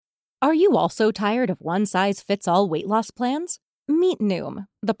Are you also tired of one-size-fits-all weight loss plans? Meet Noom,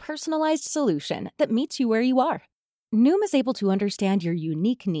 the personalized solution that meets you where you are. Noom is able to understand your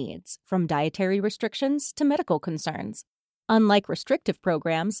unique needs, from dietary restrictions to medical concerns. Unlike restrictive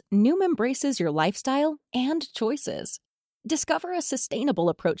programs, Noom embraces your lifestyle and choices. Discover a sustainable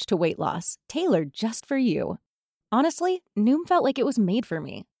approach to weight loss, tailored just for you. Honestly, Noom felt like it was made for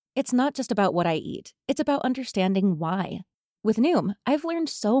me. It's not just about what I eat, it's about understanding why. With Noom, I've learned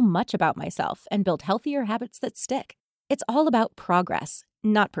so much about myself and built healthier habits that stick. It's all about progress,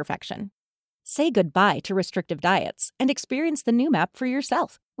 not perfection. Say goodbye to restrictive diets and experience the Noom app for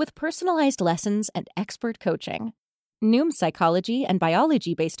yourself with personalized lessons and expert coaching. Noom's psychology and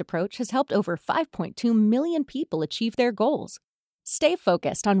biology-based approach has helped over 5.2 million people achieve their goals. Stay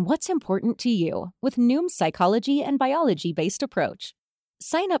focused on what's important to you with Noom's psychology and biology-based approach.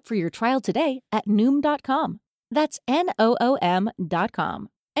 Sign up for your trial today at Noom.com. That's Noom.com.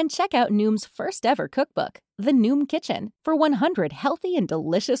 And check out Noom's first ever cookbook, The Noom Kitchen, for 100 healthy and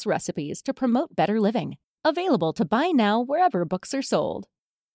delicious recipes to promote better living. Available to buy now wherever books are sold.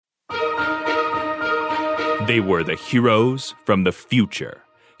 They were the heroes from the future.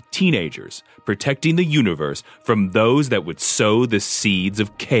 Teenagers protecting the universe from those that would sow the seeds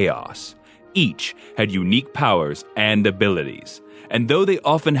of chaos. Each had unique powers and abilities. And though they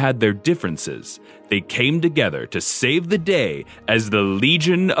often had their differences, they came together to save the day as the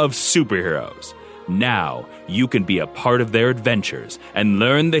Legion of Superheroes. Now, you can be a part of their adventures and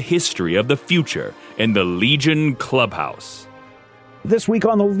learn the history of the future in the Legion Clubhouse. This week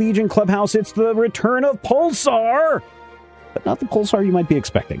on the Legion Clubhouse, it's the return of Pulsar, but not the Pulsar you might be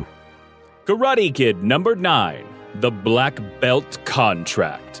expecting. Karate Kid number 9, The Black Belt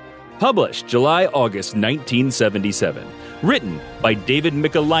Contract. Published July-August 1977. Written by David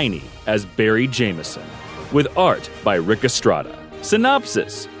Michelinie as Barry Jameson. With art by Rick Estrada.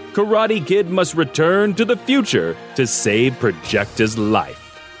 Synopsis: Karate Kid must return to the future to save Projecta's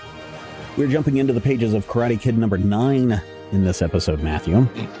life. We're jumping into the pages of Karate Kid number 9 in this episode, Matthew.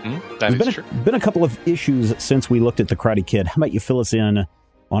 That is been a couple of issues since we looked at the Karate Kid. How about you fill us in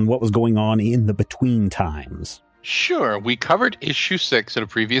on what was going on in the between times? Sure. We covered issue 6 in a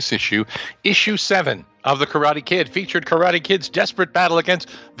previous issue. Issue 7 of the Karate Kid featured Karate Kid's desperate battle against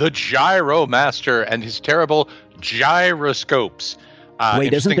the Gyro Master and his terrible gyroscopes.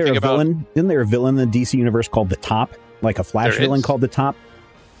 Wait, isn't there a villain? Isn't there a villain in the DC universe called the Top? Like a Flash villain called the Top?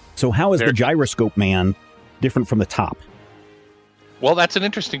 So how is the Gyroscope Man different from the Top? Well, that's an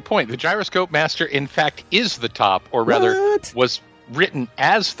interesting point. The Gyroscope Master, in fact, is the Top, or rather was written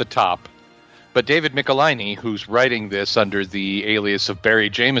as the Top. But David Michelinie, who's writing this under the alias of Barry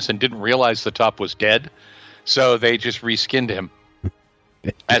Jameson, didn't realize the Top was dead, so they just reskinned him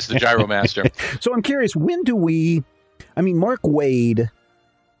as the Gyro Master. So I'm curious, when do we... I mean, Mark Waid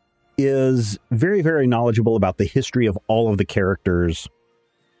is very, very knowledgeable about the history of all of the characters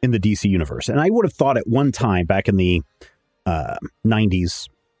in the DC universe. And I would have thought at one time, back in the 90s,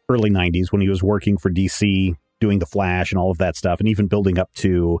 early 90s, when he was working for DC, doing The Flash and all of that stuff, and even building up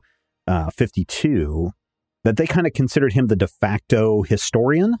to 52, that they kind of considered him the de facto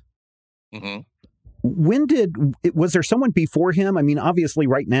historian. Mm-hmm. Was there someone before him? I mean, obviously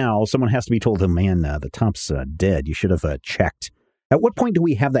right now, someone has to be told, oh man, the Top's dead. You should have checked. At what point do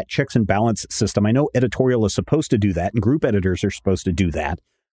we have that checks and balance system? I know editorial is supposed to do that and group editors are supposed to do that.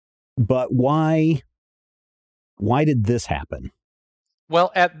 But why did this happen?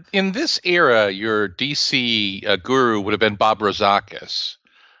 Well, in this era, your DC guru would have been Bob Rozakis.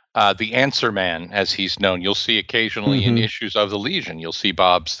 The Answer Man, as he's known. You'll see occasionally in issues of the Legion, you'll see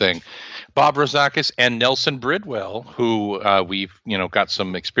Bob's thing. Bob Rozakis and Nelson Bridwell, who we've got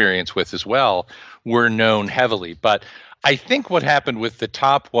some experience with as well, were known heavily. But I think what happened with the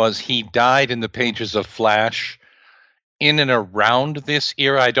Top was he died in the pages of Flash in and around this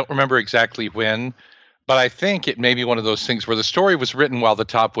era. I don't remember exactly when, but I think it may be one of those things where the story was written while the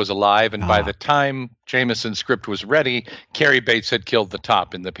Top was alive, and by the time Jameson's script was ready, Cary Bates had killed the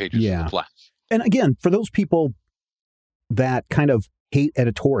Top in the pages of the Flash. And again, for those people that kind of hate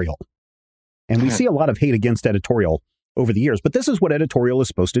editorial, and we see a lot of hate against editorial over the years, but this is what editorial is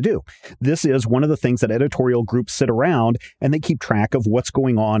supposed to do. This is one of the things that editorial groups sit around and they keep track of what's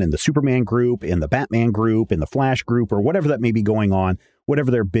going on in the Superman group, in the Batman group, in the Flash group, or whatever that may be going on,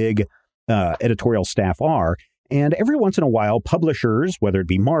 whatever their big editorial staff are. And every once in a while, publishers, whether it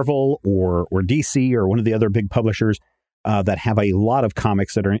be Marvel or DC or one of the other big publishers that have a lot of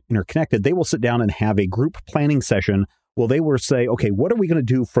comics that are interconnected, they will sit down and have a group planning session. Well, they will say, okay, what are we going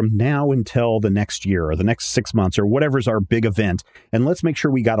to do from now until the next year or the next 6 months or whatever's our big event? And let's make sure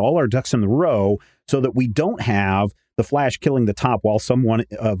we got all our ducks in the row so that we don't have the Flash killing the top while someone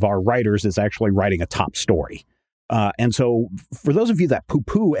of our writers is actually writing a top story. And so for those of you that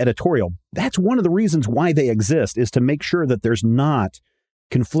poo-poo editorial, that's one of the reasons why they exist, is to make sure that there's not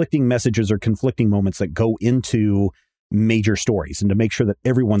conflicting messages or conflicting moments that go into major stories, and to make sure that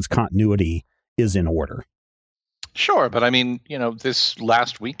everyone's continuity is in order. Sure, but I mean, this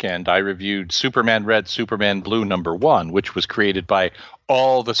last weekend I reviewed Superman Red, Superman Blue #1, which was created by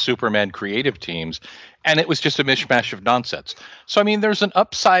all the Superman creative teams, and it was just a mishmash of nonsense. So, I mean, there's an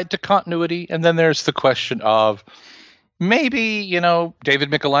upside to continuity, and then there's the question of maybe, David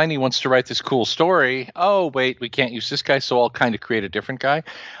Michelinie wants to write this cool story. Oh, wait, we can't use this guy, so I'll kind of create a different guy.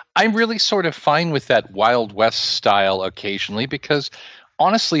 I'm really sort of fine with that Wild West style occasionally, because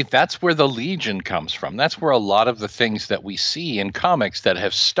honestly, that's where the Legion comes from. That's where a lot of the things that we see in comics that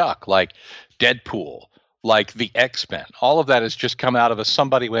have stuck, like Deadpool, like the X-Men, all of that has just come out of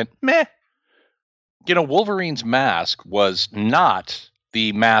somebody went, meh. Wolverine's mask was not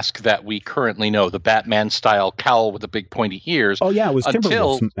the mask that we currently know, the Batman-style cowl with the big pointy ears. Oh, yeah, it was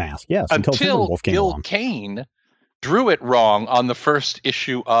Timberwolf's mask. Yes, until Timberwolf came along. Kane drew it wrong on the first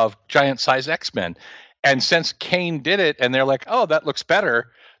issue of Giant Size X-Men. And since Kane did it, and they're like, oh, that looks better,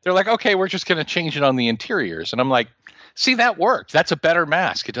 they're like, okay, we're just going to change it on the interiors. And I'm like, see, that worked. That's a better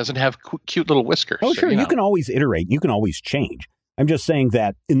mask. It doesn't have cute little whiskers. Oh, sure. You can always iterate. You can always change. I'm just saying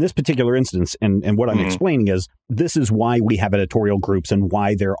that in this particular instance, and what I'm explaining is, this is why we have editorial groups and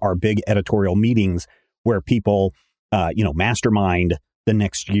why there are big editorial meetings where people, mastermind the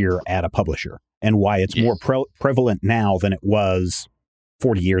next year at a publisher, and why it's more prevalent now than it was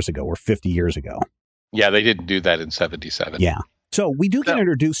 40 years ago or 50 years ago. Yeah, they didn't do that in 77. Yeah. So we do get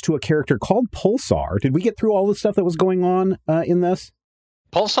introduced to a character called Pulsar. Did we get through all the stuff that was going on in this?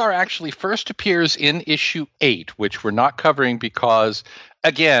 Pulsar actually first appears in issue 8, which we're not covering because,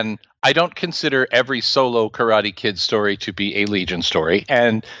 again, I don't consider every solo Karate Kid story to be a Legion story.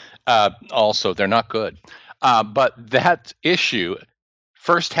 And also, they're not good. But that issue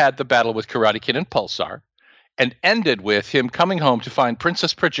first had the battle with Karate Kid and Pulsar, and ended with him coming home to find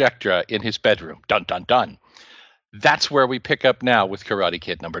Princess Projectra in his bedroom. Dun, dun, dun. That's where we pick up now with Karate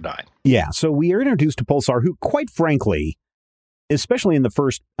Kid #9. Yeah, so we are introduced to Pulsar, who, quite frankly, especially in the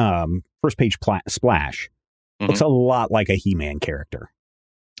first page splash, looks a lot like a He-Man character.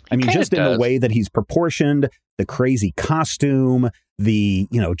 I mean, just in the way that he's proportioned, the crazy costume,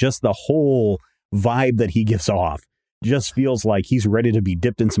 just the whole vibe that he gives off, just feels like he's ready to be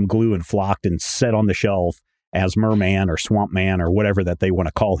dipped in some glue and flocked and set on the shelf as Merman or Swamp Man or whatever that they want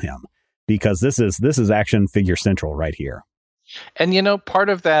to call him, because this is action figure central right here. And part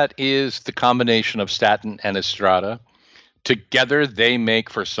of that is the combination of Staten and Estrada. Together, they make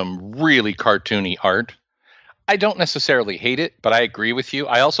for some really cartoony art. I don't necessarily hate it, but I agree with you.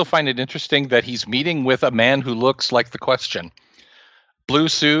 I also find it interesting that he's meeting with a man who looks like the Question. Blue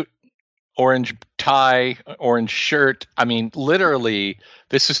suit, orange tie, orange shirt. I mean, literally,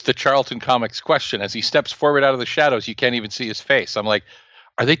 this is the Charlton Comics Question. As he steps forward out of the shadows, you can't even see his face. I'm like,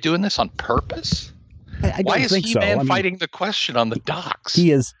 are they doing this on purpose? I Why don't is think He-Man so. fighting the Question on the docks?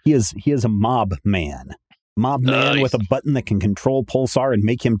 He is a mob man. Mob man with a button that can control Pulsar and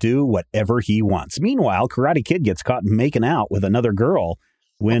make him do whatever he wants. Meanwhile, Karate Kid gets caught making out with another girl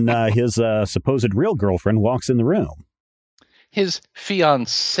when his supposed real girlfriend walks in the room. His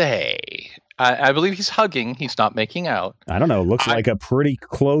fiancée. I believe he's hugging. He's not making out. I don't know. Looks like a pretty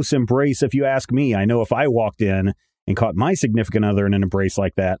close embrace if you ask me. I know if I walked in and caught my significant other in an embrace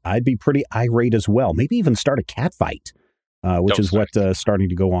like that, I'd be pretty irate as well. Maybe even start a cat fight, which is what's starting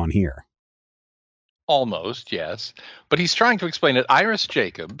to go on here. Almost, yes. But he's trying to explain that Iris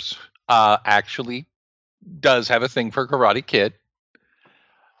Jacobs actually does have a thing for Karate Kid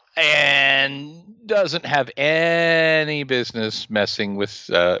and doesn't have any business messing with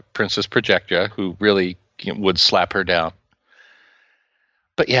Princess Projectra, who really would slap her down.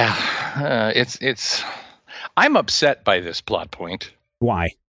 But yeah, it's. I'm upset by this plot point.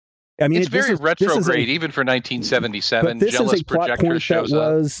 Why? I mean, it's very retrograde, even for 1977. But this Jealous is a plot Projectra point shows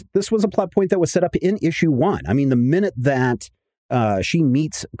up. This was a plot point that was set up in issue 1. I mean, the minute that she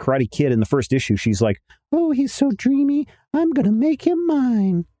meets Karate Kid in the first issue, she's like, "Oh, he's so dreamy. I'm gonna make him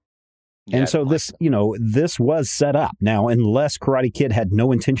mine." Yeah, and so this was set up. Now, unless Karate Kid had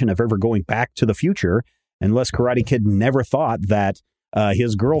no intention of ever going back to the future, unless Karate Kid never thought that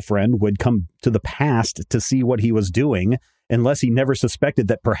his girlfriend would come to the past to see what he was doing, unless he never suspected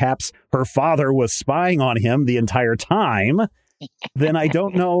that perhaps her father was spying on him the entire time, then I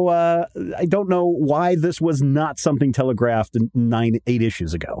don't know. I don't know why this was not something telegraphed 8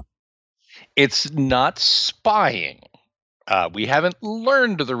 issues ago. It's not spying. We haven't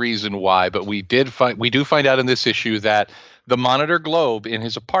learned the reason why, but we do find out in this issue that the monitor globe in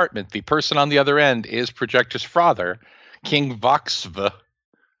his apartment, the person on the other end, is Projectus' father, King Voxva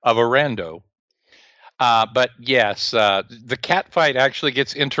of Arando. But yes, the cat fight actually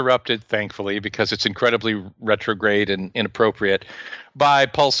gets interrupted, thankfully, because it's incredibly retrograde and inappropriate, by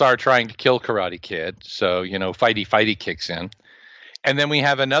Pulsar trying to kill Karate Kid. So, fighty kicks in. And then we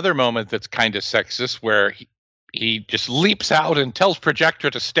have another moment that's kind of sexist where he just leaps out and tells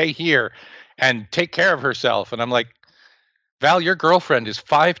Projector to stay here and take care of herself. And I'm like, Val, your girlfriend is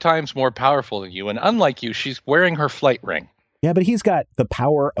 5 times more powerful than you. And unlike you, she's wearing her flight ring. Yeah, but he's got the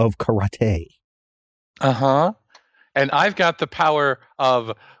power of karate. Uh-huh. And I've got the power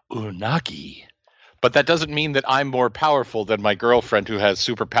of unagi. But that doesn't mean that I'm more powerful than my girlfriend who has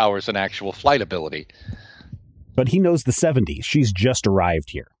superpowers and actual flight ability. But he knows the 70s. She's just arrived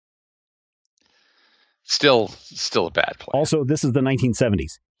here. Still a bad plan. Also, this is the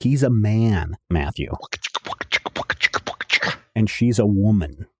 1970s. He's a man, Matthew. And she's a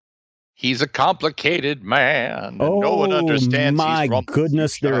woman. He's a complicated man. And no one understands. My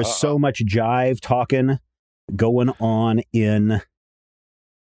goodness, there is so much jive talking going on in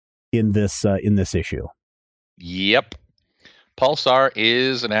this issue. Yep. Pulsar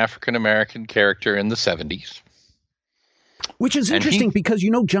is an African-American character in the 70s. Which is interesting because,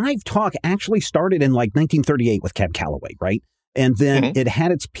 jive talk actually started in like 1938 with Cab Calloway, right? And then it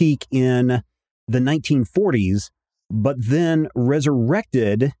had its peak in the 1940s, but then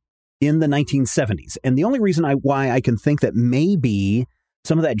resurrected in the 1970s. And the only reason why I can think that maybe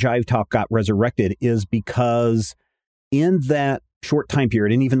some of that jive talk got resurrected is because in that short time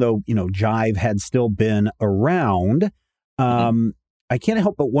period, and even though, jive had still been around, I can't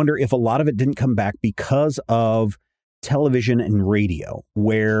help but wonder if a lot of it didn't come back because of television and radio,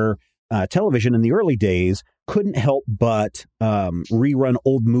 where television in the early days couldn't help but rerun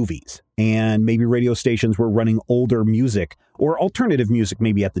old movies, and maybe radio stations were running older music or alternative music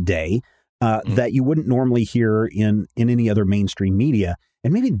maybe at the day that you wouldn't normally hear in any other mainstream media.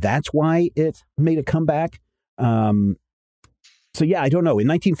 And maybe that's why it made a comeback. So, yeah, I don't know. In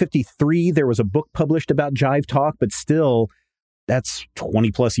 1953, there was a book published about jive talk, but still, that's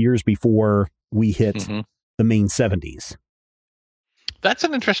 20 plus years before we hit the main 70s. That's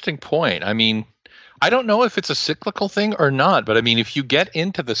an interesting point. I mean, I don't know if it's a cyclical thing or not, but I mean, if you get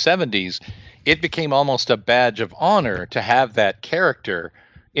into the 70s, it became almost a badge of honor to have that character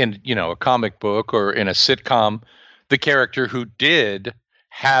in, a comic book or in a sitcom, the character who did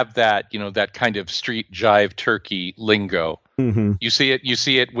have that, that kind of street jive turkey lingo. You see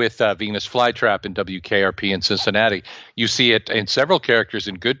it with Venus Flytrap in WKRP in Cincinnati. You see it in several characters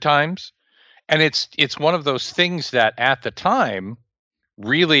in Good Times. And it's one of those things that at the time,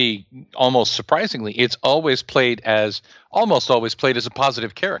 really almost surprisingly, it's almost always played as a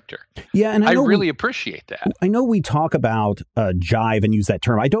positive character. Yeah, and I really appreciate that. I know we talk about jive and use that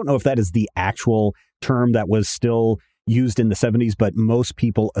term. I don't know if that is the actual term that was still used in the 70s, but most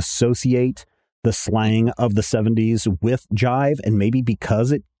people associate the slang of the 70s with jive, and maybe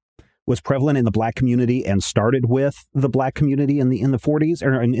because it was prevalent in the black community and started with the black community in the 40s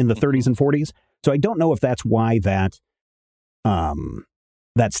or in the 30s and 40s. So I don't know if that's why that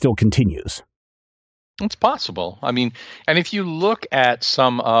still continues. It's possible. I mean, and if you look at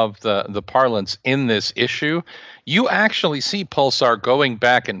some of the parlance in this issue, you actually see Pulsar going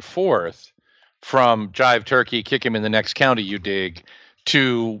back and forth from jive turkey, kick him in the next county you dig,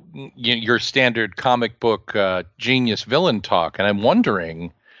 to your standard comic book genius villain talk. And I'm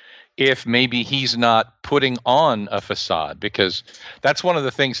wondering if maybe he's not putting on a facade, because that's one of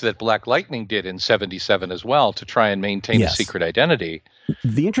the things that Black Lightning did in 77 as well, to try and maintain a secret identity.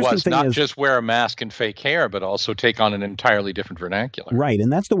 The interesting thing not is just wear a mask and fake hair, but also take on an entirely different vernacular. Right.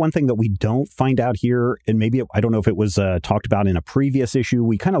 And that's the one thing that we don't find out here. And maybe, I don't know if it was talked about in a previous issue.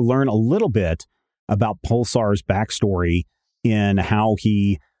 We kind of learn a little bit about Pulsar's backstory in how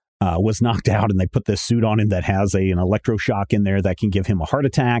he was knocked out, and they put this suit on him that has an electroshock in there that can give him a heart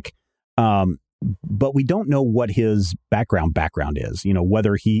attack. But we don't know what his background is,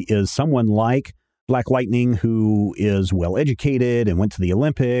 whether he is someone like Black Lightning who is well educated and went to the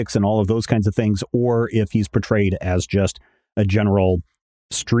Olympics and all of those kinds of things, or if he's portrayed as just a general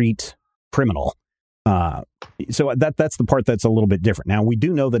street criminal. So that's the part that's a little bit different. Now, we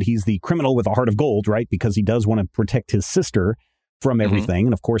do know that he's the criminal with a heart of gold, right? Because he does want to protect his sister from everything.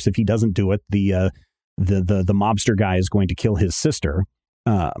 And of course, if he doesn't do it, the mobster guy is going to kill his sister.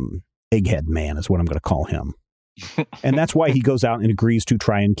 Egghead Man is what I'm going to call him. And that's why he goes out and agrees to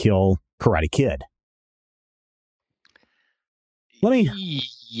try and kill Karate Kid.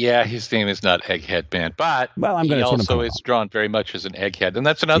 Yeah, his name is not Egghead Man, but Well, he also is drawn very much as an egghead. And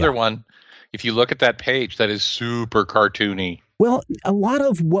that's another one. If you look at that page, that is super cartoony. Well, a lot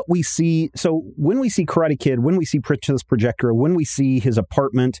of what we see, so when we see Karate Kid, when we see Princess Projector, when we see his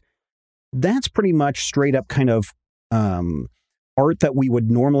apartment, that's pretty much straight up kind of art that we would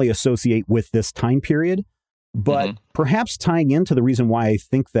normally associate with this time period. But perhaps tying into the reason why I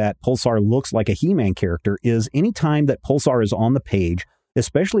think that Pulsar looks like a He-Man character is anytime that Pulsar is on the page,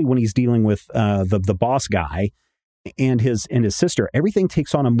 especially when he's dealing with the boss guy and his sister, everything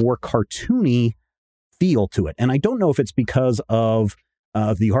takes on a more cartoony feel to it. And I don't know if it's because of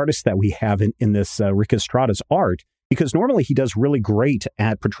the artist that we have in this Rick Estrada's art, because normally he does really great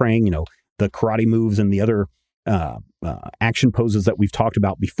at portraying, the karate moves and the other action poses that we've talked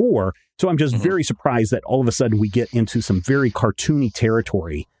about before. So I'm just very surprised that all of a sudden we get into some very cartoony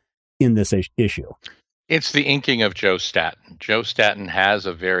territory in this issue. It's the inking of Joe Staton. Joe Staton has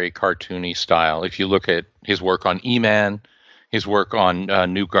a very cartoony style. If you look at his work on E-Man, his work on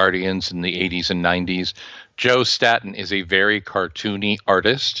New Guardians in the 80s and 90s, Joe Staton is a very cartoony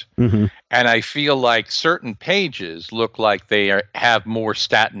artist. And I feel like certain pages look like they have more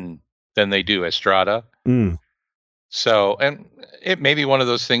Staton than they do Estrada. So, and it may be one of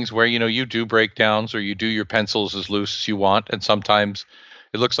those things where, you do breakdowns or you do your pencils as loose as you want. And sometimes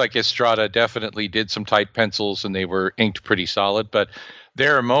it looks like Estrada definitely did some tight pencils and they were inked pretty solid. But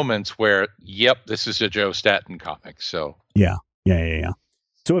there are moments where, this is a Joe Staton comic. So, Yeah.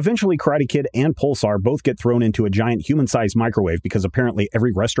 So eventually Karate Kid and Pulsar both get thrown into a giant human-sized microwave because apparently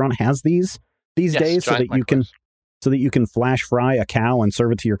every restaurant has these days so that you can flash fry a cow and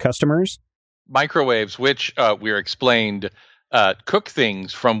serve it to your customers. Microwaves, which we're explained, cook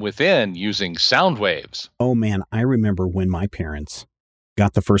things from within using sound waves. Oh man, I remember when my parents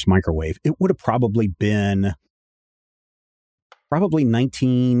got the first microwave. It would have probably been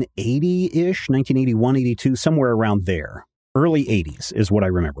 1980-ish, 1981, 82, somewhere around there. Early 80s is what I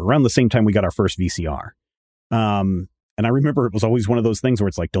remember. Around the same time we got our first VCR. And I remember it was always one of those things where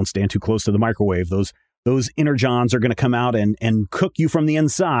it's like, don't stand too close to the microwave. Those energons are going to come out and cook you from the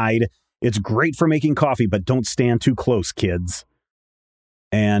inside. It's great for making coffee, but don't stand too close, kids.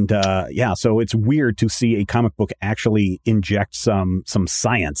 And so it's weird to see a comic book actually inject some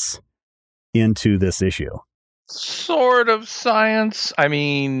science into this issue. Sort of science. I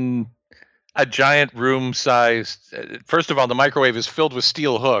mean, a giant room-sized... First of all, the microwave is filled with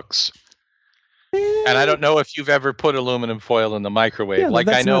steel hooks. And I don't know if you've ever put aluminum foil in the microwave. Yeah,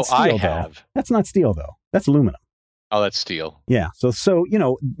 I know steel, I have. Though. That's not steel, though. That's aluminum. Oh, that's steel. Yeah. So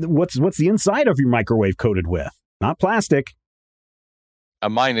what's the inside of your microwave coated with? Not plastic.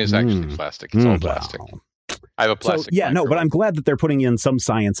 Mine is actually plastic. It's all plastic. Wow. I have a plastic microwave. But I'm glad that they're putting in some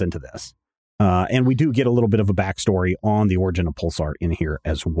science into this. And we do get a little bit of a backstory on the origin of Pulsar in here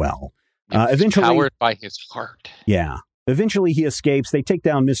as well. Eventually, powered by his heart. Yeah. Eventually he escapes. They take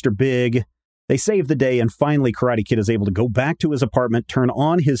down Mr. Big. They save the day, and finally Karate Kid is able to go back to his apartment, turn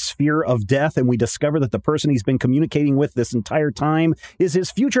on his sphere of death, and we discover that the person he's been communicating with this entire time is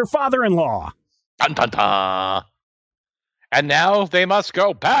his future father-in-law. Dun, dun, dun. And now they must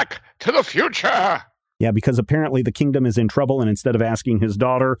go back to the future. Yeah, because apparently the kingdom is in trouble, and instead of asking his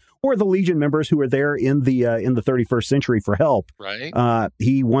daughter or the Legion members who are there in the 31st century for help,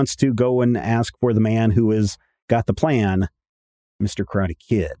 he wants to go and ask for the man who has got the plan, Mr. Karate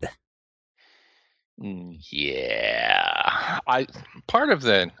Kid. Yeah. I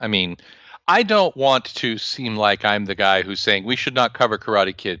don't want to seem like I'm the guy who's saying we should not cover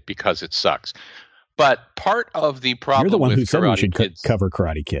Karate Kid because it sucks. But part of the problem You're the one with who said we should Kids, cover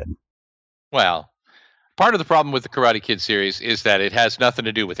Karate Kid. Well, part of the problem with the Karate Kid series is that it has nothing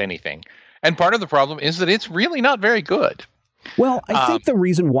to do with anything. And part of the problem is that it's really not very good. Well, I think the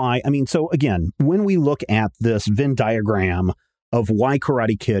reason why, so again, when we look at this Venn diagram of why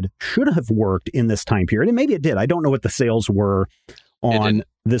Karate Kid should have worked in this time period, and maybe it did. I don't know what the sales were on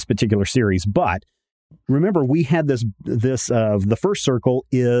this particular series, but remember we had this the first circle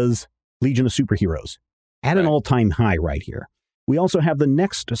is Legion of Superheroes at an all-time high right here. We also have the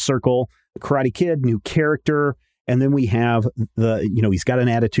next circle, Karate Kid, new character, and then we have he's got an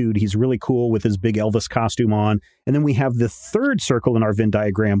attitude, he's really cool with his big Elvis costume on, and then we have the third circle in our Venn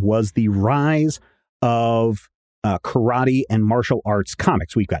diagram was the rise of karate and martial arts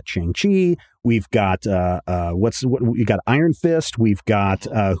comics. We've got Shang-Chi, we've got we got Iron Fist, we've got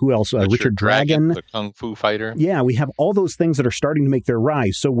who else? Richard Dragon, the kung fu fighter. Yeah, we have all those things that are starting to make their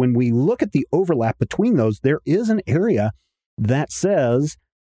rise. So when we look at the overlap between those, there is an area that says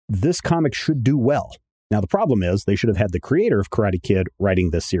this comic should do well. Now the problem is they should have had the creator of Karate Kid writing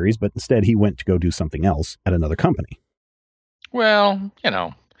this series, but instead he went to go do something else at another company. Well,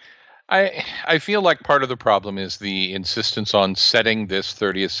 I feel like part of the problem is the insistence on setting this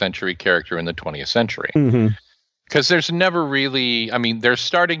 30th century character in the 20th century. Mm-hmm. Because there's never really, I mean, they're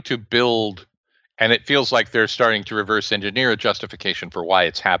starting to build, and it feels like they're starting to reverse engineer a justification for why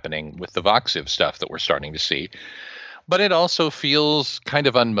it's happening with the Voxiv stuff that we're starting to see. But it also feels kind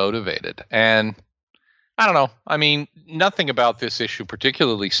of unmotivated. And I don't know. I mean, nothing about this issue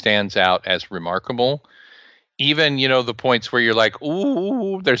particularly stands out as remarkable. Even, the points where you're like,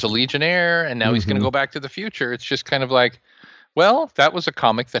 ooh, there's a Legionnaire, and now he's going to go back to the future. It's just kind of like, well, that was a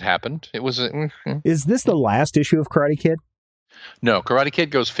comic that happened. It was Is this the last issue of Karate Kid? No, Karate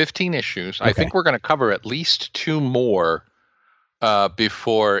Kid goes 15 issues. Okay. I think we're going to cover at least 2 more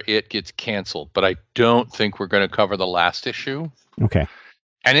before it gets canceled, but I don't think we're going to cover the last issue. Okay.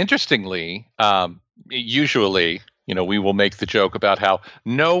 And interestingly, usually, we will make the joke about how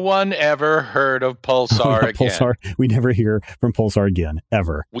no one ever heard of Pulsar again. Pulsar. We never hear from Pulsar again,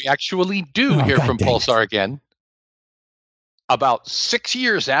 ever. We actually do hear from Pulsar again. About 6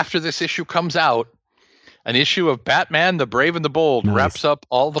 years after this issue comes out, an issue of Batman, the Brave and the Bold wraps up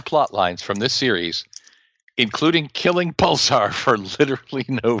all the plot lines from this series, including killing Pulsar for literally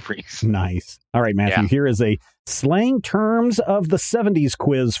no reason. Nice. All right, Matthew, Here is a slang terms of the 70s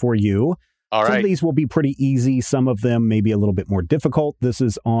quiz for you. All right. Some of these will be pretty easy. Some of them may be a little bit more difficult. This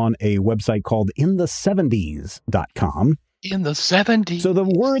is on a website called intheseventies.com. In the 70s. So the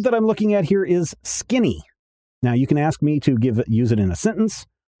word that I'm looking at here is skinny. Now, you can ask me to use it in a sentence,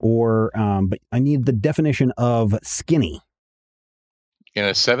 or but I need the definition of skinny. In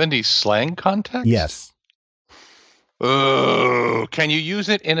a 70s slang context? Yes. Oh, can you use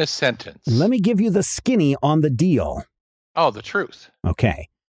it in a sentence? Let me give you the skinny on the deal. Oh, the truth. Okay.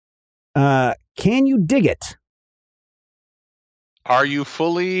 Can you dig it? Are you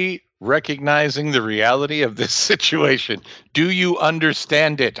fully recognizing the reality of this situation? Do you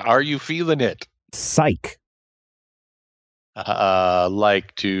understand it? Are you feeling it? Psych.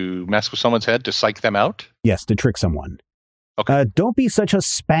 Like to mess with someone's head, to psych them out? Yes, to trick someone. Okay. Don't be such a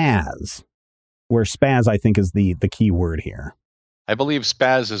spaz. Where spaz, I think, is the key word here. I believe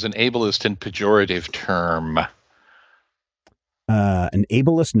spaz is an ableist and pejorative term. An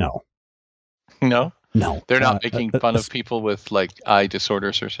ableist? No. No? No. They're not making fun of people with, like, eye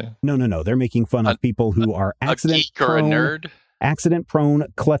disorders or something? No. They're making fun of people who are accident geek or prone, a nerd? Accident prone,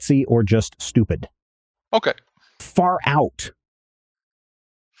 klutzy, or just stupid. Okay. Far out.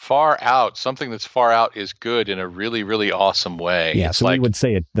 Far out. Something that's far out is good in a really, really awesome way. Yeah, it's so like, we would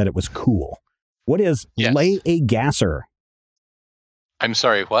say that it was cool. What is Yes. lay a gasser? I'm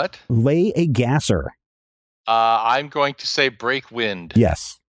sorry, what? Lay a gasser. I'm going to say break wind.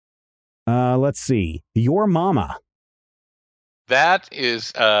 Yes. Let's see. Your mama. That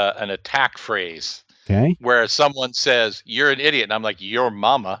is an attack phrase. Okay. Where someone says, you're an idiot. And I'm like, your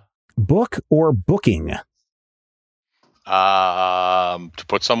mama. Book or booking? To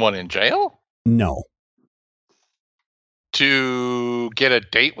put someone in jail? No. To get a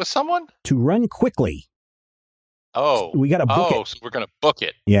date with someone? To run quickly. Oh. We got to book it. Oh, so we're going to book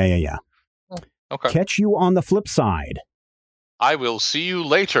it. Yeah. Okay. Catch you on the flip side. I will see you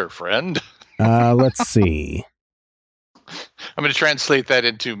later, friend. Let's see. I'm going to translate that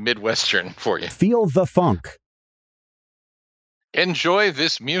into Midwestern for you. Feel the funk. Enjoy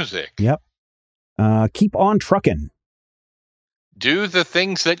this music. Yep. Keep on trucking. Do the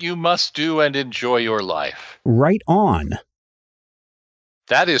things that you must do and enjoy your life. Right on.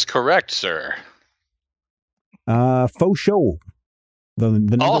 That is correct, sir. Faux show. The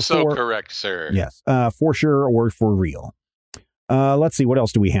number Also 4. correct, sir. Yes. For sure or for real. Let's see. What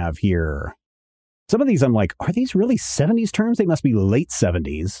else do we have here? Some of these I'm like, are these really 70s terms? They must be late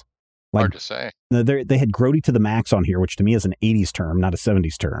 70s. Like, Hard to say. They had grody to the max on here, which to me is an 80s term, not a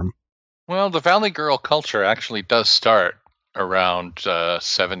 70s term. Well, the Valley Girl culture actually does start around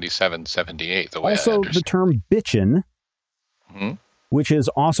 77, 78. The way Also, the term bitchin', which is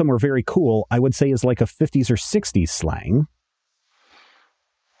awesome or very cool, I would say is like a 50s or 60s slang.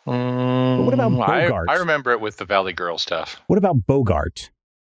 But what about Bogart? I remember it with the Valley Girl stuff. What about Bogart?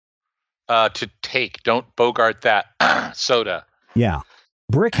 To take. Don't Bogart that soda. Yeah.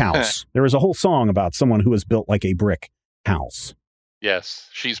 Brick house. There was a whole song about someone who was built like a brick house. Yes.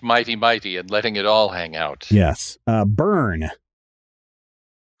 She's mighty, mighty and letting it all hang out. Yes. Burn.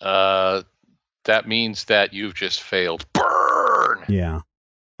 That means that you've just failed. Burn! Yeah.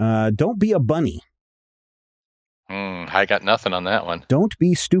 Don't be a bunny. I got nothing on that one. Don't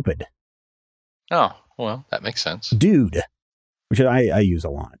be stupid. Oh, well, that makes sense. Dude, which I use a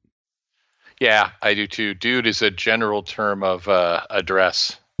lot. Yeah, I do too. Dude is a general term of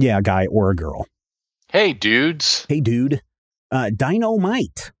address. Yeah, a guy or a girl. Hey, dudes. Hey, dude.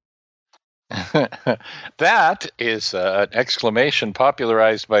 Dynamite. That is an exclamation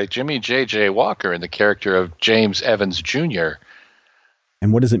popularized by Jimmy J.J. Walker in the character of James Evans Jr.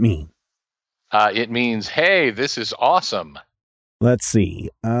 And what does it mean? It means, hey, this is awesome. Let's see.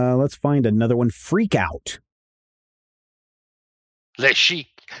 Let's find another one. Freak out. Le chic,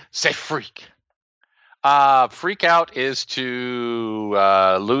 c'est freak. Freak out is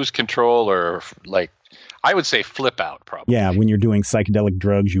to lose control or like, I would say flip out, probably. Yeah, when you're doing psychedelic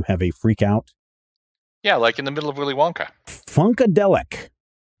drugs, you have a freak out. Yeah, like in the middle of Willy Wonka. Funkadelic.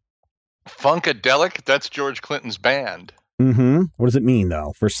 Funkadelic? That's George Clinton's band. Mm-hmm. What does it mean,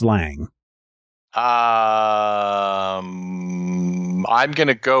 though, for slang? I'm going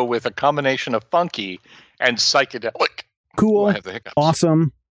to go with a combination of funky and psychedelic. Cool. Ooh, I have the hiccups.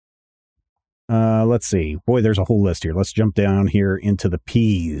 Awesome. Let's see. Boy, there's a whole list here. Let's jump down here into the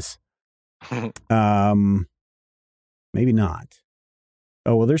P's. Maybe not.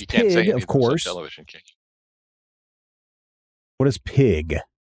 Oh, well, there's pig, of course. What is pig?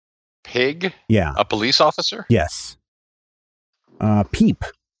 Pig? Yeah. A police officer? Yes. Peep.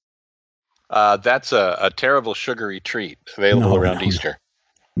 That's a terrible sugary treat available around Easter.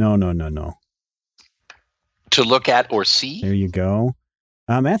 No. To look at or see? There you go.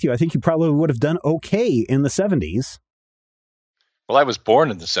 Matthew, I think you probably would have done okay in the 70s. Well, I was born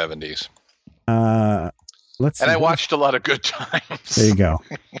in the 70s. Let's see. And I watched a lot of Good Times. There you go.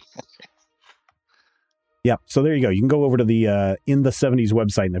 Yep. So there you go. You can go over to the In the 70s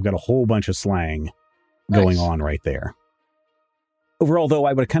website, and they've got a whole bunch of slang going on right there. Overall, though,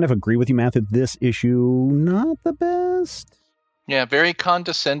 I would kind of agree with you, Matthew. This issue, not the best. Yeah, very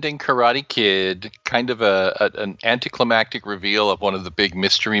condescending Karate Kid, kind of an anticlimactic reveal of one of the big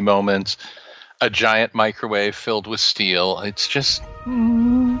mystery moments, a giant microwave filled with steel. It's just...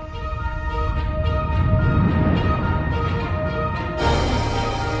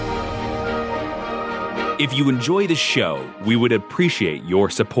 If you enjoy the show, we would appreciate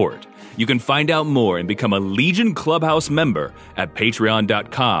your support. You can find out more and become a Legion Clubhouse member at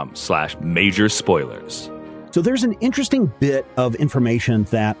patreon.com/major spoilers. So there's an interesting bit of information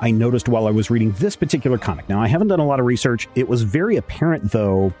that I noticed while I was reading this particular comic. Now, I haven't done a lot of research. It was very apparent,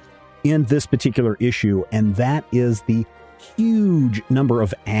 though, in this particular issue, and that is the huge number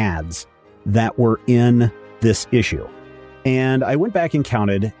of ads that were in this issue. And I went back and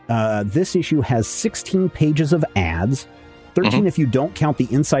counted. This issue has 16 pages of ads, 13 if you don't count the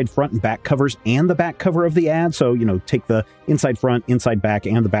inside, front, and back covers and the back cover of the ad. So, take the inside, front, inside, back,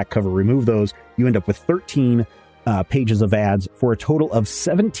 and the back cover, remove those. You end up with 13 pages of ads for a total of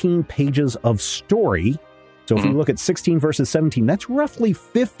 17 pages of story. So if you look at 16 versus 17, that's roughly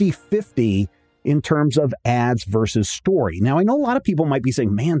 50-50 in terms of ads versus story. Now, I know a lot of people might be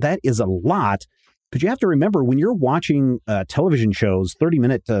saying, man, that is a lot. But you have to remember, when you're watching television shows,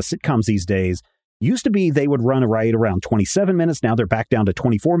 30-minute sitcoms these days, used to be they would run right around 27 minutes. Now they're back down to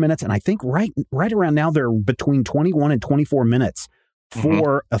 24 minutes. And I think right around now they're between 21 and 24 minutes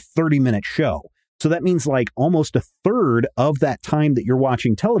for a 30-minute show. So that means like almost a third of that time that you're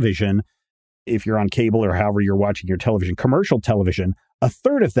watching television, if you're on cable or however you're watching your television, commercial television, a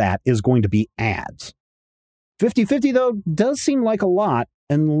third of that is going to be ads. 50-50, though, does seem like a lot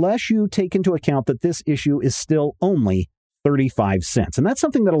unless you take into account that this issue is still only 35 cents. And that's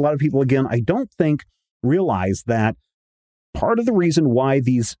something that a lot of people, again, I don't think realize that part of the reason why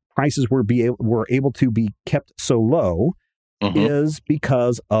these prices were able to be kept so low is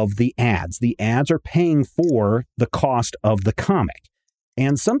because of the ads. The ads are paying for the cost of the comic.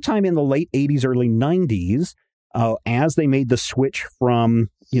 And sometime in the late 80s, early 90s, as they made the switch from,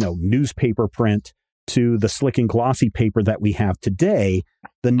 newspaper print to the slick and glossy paper that we have today,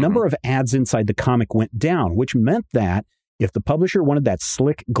 the number of ads inside the comic went down, which meant that if the publisher wanted that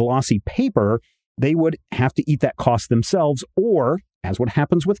slick, glossy paper, they would have to eat that cost themselves, or, as what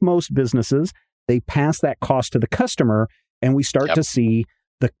happens with most businesses, they pass that cost to the customer, and we start to see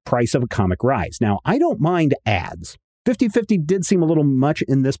the price of a comic rise. Now, I don't mind ads. 50-50 did seem a little much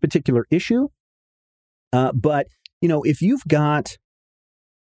in this particular issue, but, if you've got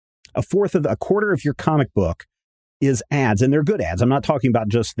a quarter of your comic book is ads, and they're good ads. I'm not talking about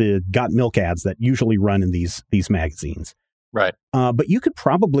just the got milk ads that usually run in these magazines. Right. But you could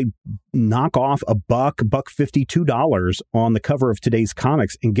probably knock off $1.52 on the cover of today's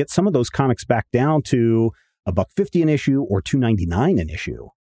comics and get some of those comics back down to $1.50 an issue or $2.99 an issue.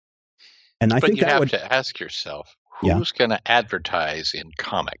 And I think that would to ask yourself, who's going to advertise in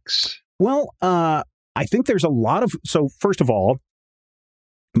comics? Well, I think there's a lot of, so first of all,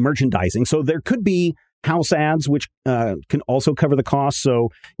 merchandising. So there could be house ads, which can also cover the cost. So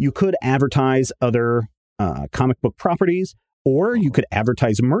you could advertise other comic book properties, Or you could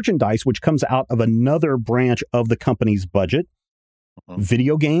advertise merchandise, which comes out of another branch of the company's budget.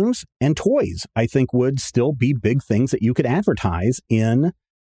 Video games and toys, I think, would still be big things that you could advertise in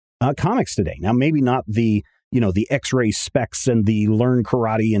comics today. Now, maybe not the X-ray specs and the learn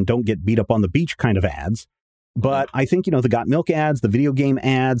karate and don't get beat up on the beach kind of ads. But I think, the Got Milk ads, the video game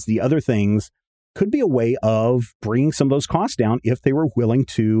ads, the other things could be a way of bringing some of those costs down if they were willing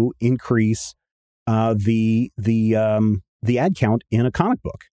to increase the ad count in a comic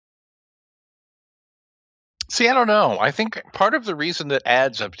book. See, I don't know. I think part of the reason that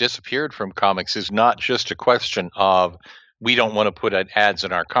ads have disappeared from comics is not just a question of we don't want to put ads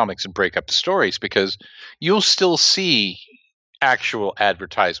in our comics and break up the stories, because you'll still see actual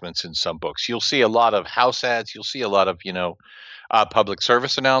advertisements in some books. You'll see a lot of house ads. You'll see a lot of, public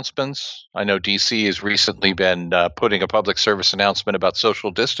service announcements. I know DC has recently been putting a public service announcement about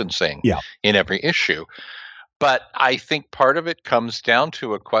social distancing in every issue. But I think part of it comes down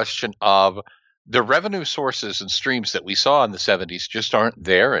to a question of the revenue sources and streams that we saw in the 70s just aren't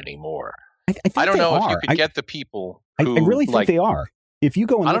there anymore. I don't know if you could get the people who... I really think they are. If you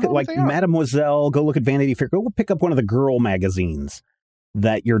go and look at like Mademoiselle, go look at Vanity Fair, go pick up one of the girl magazines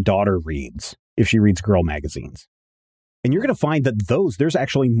that your daughter reads, if she reads girl magazines. And you're going to find that there's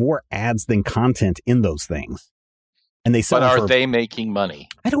actually more ads than content in those things. And they sell. But are they making money?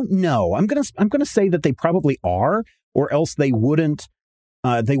 I don't know. I'm gonna say that they probably are, or else they wouldn't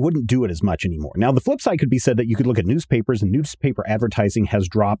do it as much anymore. Now, the flip side could be said that you could look at newspapers, and newspaper advertising has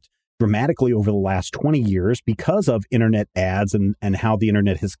dropped dramatically over the last 20 years because of internet ads and how the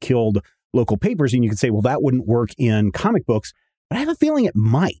internet has killed local papers. And you could say, well, that wouldn't work in comic books, but I have a feeling it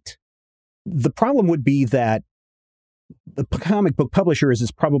might. The problem would be that the comic book publisher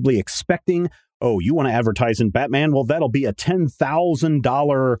is probably expecting, oh, you want to advertise in Batman? Well, that'll be a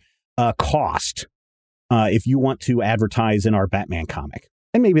 $10,000 cost if you want to advertise in our Batman comic.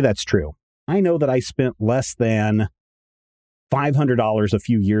 And maybe that's true. I know that I spent less than $500 a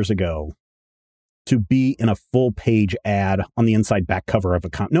few years ago to be in a full page ad on the back cover of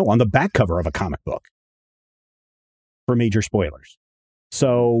on the back cover of a comic book for major spoilers.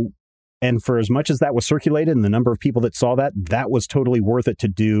 So, and for as much as that was circulated and the number of people that saw that, that was totally worth it to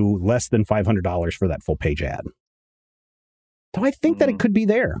do less than $500 for that full page ad. So I think that it could be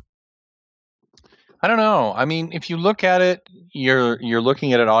there. I don't know. I mean, if you look at it, you're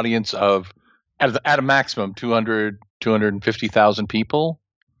looking at an audience of at a maximum 250,000 people.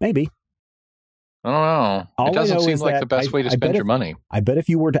 Maybe. I don't know. It doesn't seem like the best way to spend your money. I bet if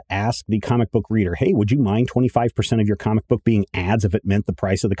you were to ask the comic book reader, hey, would you mind 25% of your comic book being ads if it meant the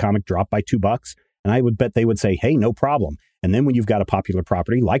price of the comic dropped by $2? And I would bet they would say, hey, no problem. And then when you've got a popular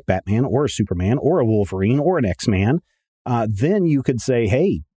property like Batman or a Superman or a Wolverine or an X-Man, then you could say,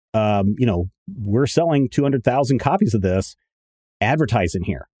 hey, we're selling 200,000 copies of this. Advertise in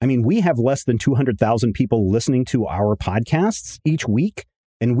here. I mean, we have less than 200,000 people listening to our podcasts each week,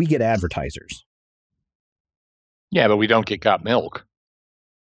 and we get advertisers. Yeah, but we don't get Got Milk.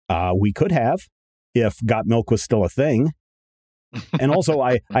 We could have if Got Milk was still a thing. And also,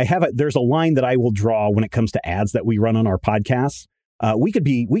 there's a line that I will draw when it comes to ads that we run on our podcasts. We could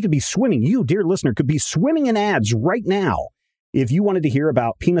be swimming. You, dear listener, could be swimming in ads right now. If you wanted to hear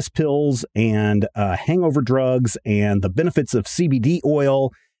about penis pills and hangover drugs and the benefits of CBD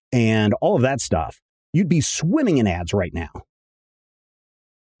oil and all of that stuff, you'd be swimming in ads right now.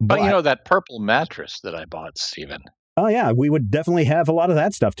 But that purple mattress that I bought, Stephen. Oh, yeah, we would definitely have a lot of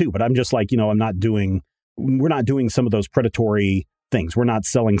that stuff, too. But I'm just like, we're not doing some of those predatory things. We're not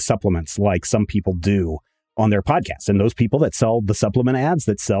selling supplements like some people do on their podcasts. And those people that sell the supplement ads,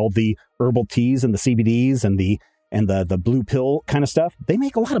 that sell the herbal teas and the CBDs and the blue pill kind of stuff, they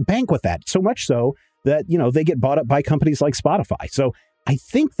make a lot of bank with that. So much so that, they get bought up by companies like Spotify. So I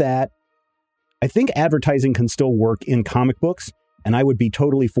think advertising can still work in comic books, and I would be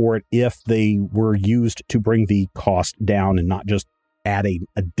totally for it if they were used to bring the cost down and not just add an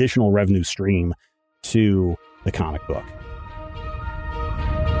additional revenue stream to the comic book.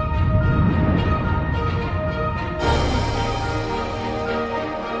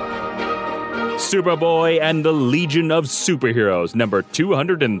 Superboy and the Legion of Superheroes, number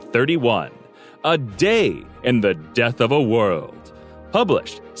 231. A Day in the Death of a World.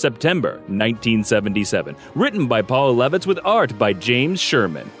 Published September 1977. Written by Paul Levitz with art by James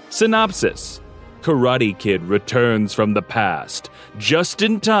Sherman. Synopsis. Karate Kid returns from the past, just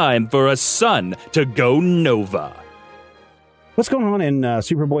in time for a son to go Nova. What's going on in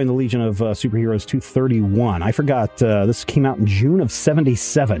Superboy and the Legion of Superheroes 231? I forgot, this came out in June of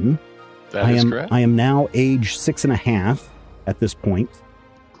 77. That is correct. I am now age 6.5 at this point.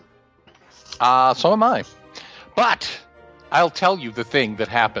 So am I. But I'll tell you the thing that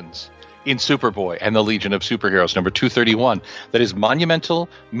happens in Superboy and the Legion of Superheroes, number 231, that is monumental,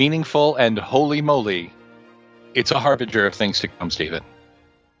 meaningful, and holy moly. It's a harbinger of things to come, Stephen.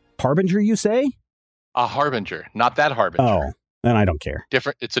 Harbinger, you say? A harbinger, not that harbinger. Oh, then I don't care.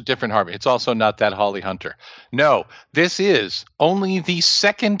 Different. It's a different harbinger. It's also not that Holly Hunter. No, this is only the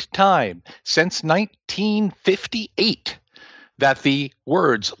second time since 1958 that the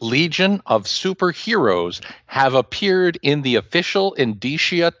words Legion of Superheroes have appeared in the official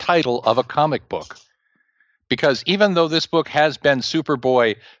indicia title of a comic book. Because even though this book has been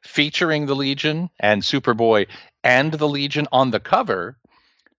Superboy featuring the Legion and Superboy and the Legion on the cover,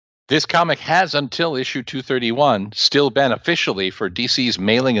 this comic has, until issue 231, still been officially, for DC's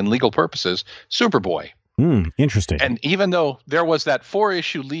mailing and legal purposes, Superboy. Interesting. And even though there was that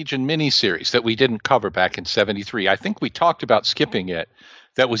 4-issue Legion miniseries that we didn't cover back in 73, I think we talked about skipping it.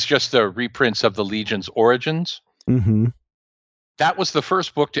 That was just the reprints of the Legion's origins. Mm-hmm. That was the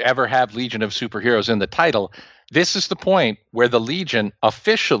first book to ever have Legion of Superheroes in the title. This is the point where the Legion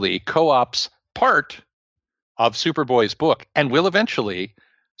officially co-ops part of Superboy's book and will eventually,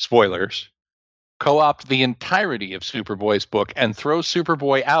 spoilers, co-opt the entirety of Superboy's book and throw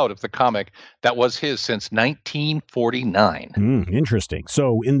Superboy out of the comic that was his since 1949. Interesting.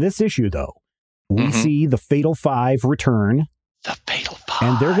 So in this issue, though, we see the Fatal Five return. The Fatal Five.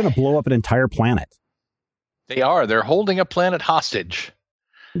 And they're going to blow up an entire planet. They are. They're holding a planet hostage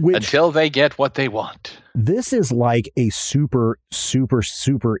until they get what they want. This is like a super, super,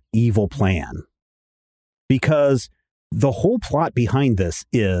 super evil plan. Because the whole plot behind this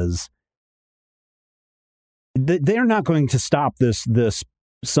is they're not going to stop this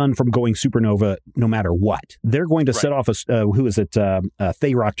sun from going supernova no matter what. They're going to set off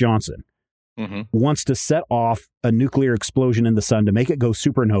Thayrock Johnson wants to set off a nuclear explosion in the sun to make it go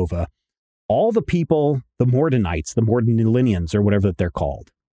supernova. All the people, the Mordanites, the Mordanilians, or whatever that they're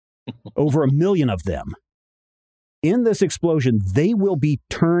called, over 1 million of them, in this explosion, they will be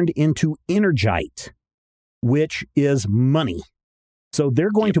turned into Energite, which is money. So they're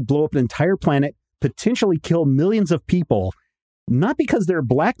going to blow up an entire planet, potentially kill millions of people, not because they're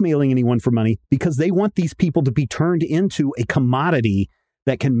blackmailing anyone for money, because they want these people to be turned into a commodity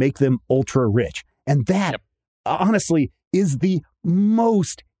that can make them ultra rich. And that, honestly, is the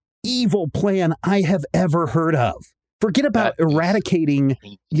most evil plan I have ever heard of. Forget about eradicating,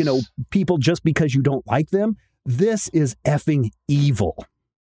 people just because you don't like them. This is effing evil.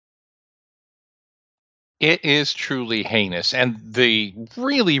 It is truly heinous. And the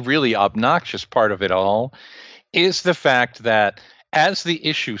really, really obnoxious part of it all is the fact that as the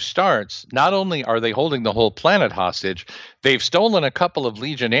issue starts, not only are they holding the whole planet hostage, they've stolen a couple of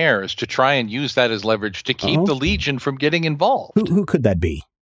Legionnaires to try and use that as leverage to keep the Legion from getting involved. Who could that be?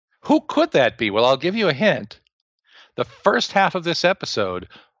 Who could that be? Well, I'll give you a hint. The first half of this episode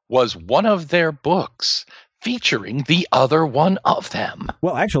was one of their books featuring the other one of them.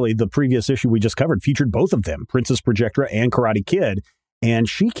 Well, actually, the previous issue we just covered featured both of them, Princess Projectra and Karate Kid, and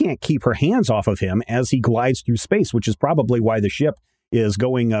she can't keep her hands off of him as he glides through space, which is probably why the ship is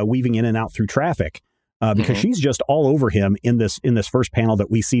going weaving in and out through traffic, because she's just all over him in this first panel that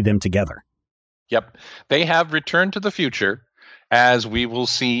we see them together. Yep. They have returned to the future, as we will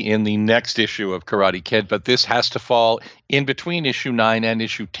see in the next issue of Karate Kid, but this has to fall in between issue 9 and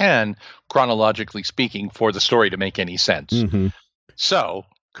issue 10, chronologically speaking, for the story to make any sense. So,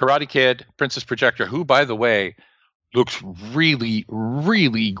 Karate Kid, Princess Projectra, who, by the way, looks really,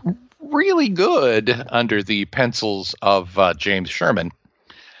 really, really good under the pencils of James Sherman.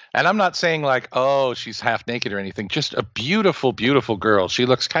 And I'm not saying like, oh, she's half naked or anything. Just a beautiful, beautiful girl. She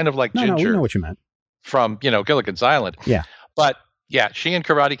looks kind of like Ginger. No, we know what you meant. From, Gilligan's Island. Yeah. But, yeah, she and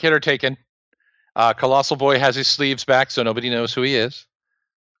Karate Kid are taken. Colossal Boy has his sleeves back, so nobody knows who he is.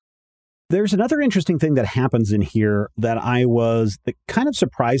 There's another interesting thing that happens in here that kind of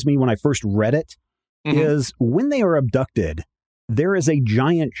surprised me when I first read it, is when they are abducted, there is a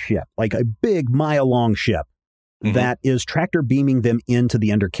giant ship, like a big mile-long ship, that is tractor beaming them into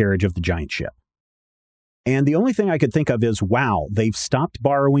the undercarriage of the giant ship. And the only thing I could think of is, wow, they've stopped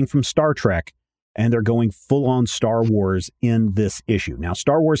borrowing from Star Trek, and they're going full-on Star Wars in this issue. Now,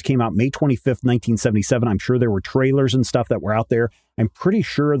 Star Wars came out May 25th, 1977. I'm sure there were trailers and stuff that were out there. I'm pretty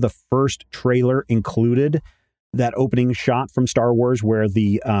sure the first trailer included that opening shot from Star Wars where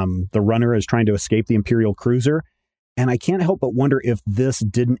the runner is trying to escape the Imperial cruiser. And I can't help but wonder if this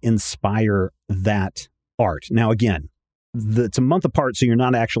didn't inspire that art. Now, again, it's a month apart, so you're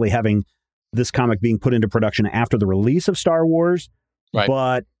not actually having this comic being put into production after the release of Star Wars. Right.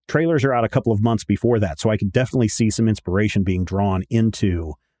 But trailers are out a couple of months before that, so I could definitely see some inspiration being drawn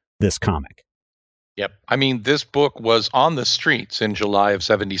into this comic. Yep. I mean, this book was on the streets in July of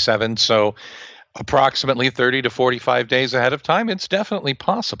 77, so approximately 30 to 45 days ahead of time. It's definitely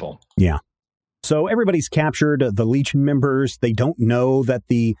possible. Yeah. So everybody's captured, the Legion members. They don't know that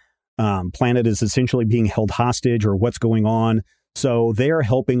the planet is essentially being held hostage or what's going on. So they are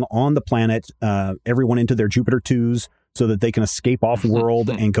helping on the planet, everyone into their Jupiter 2s so that they can escape off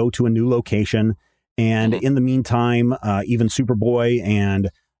world and go to a new location. And in the meantime, even Superboy and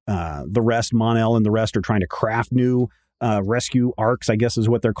the rest, Mon-El and the rest, are trying to craft new rescue arcs, I guess is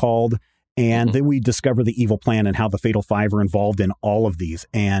what they're called. And then we discover the evil plan and how the Fatal Five are involved in all of these.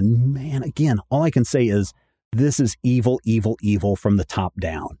 And man, again, all I can say is this is evil, evil, evil from the top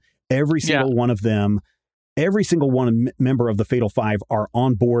down. Every single one of them, every single member of the Fatal Five are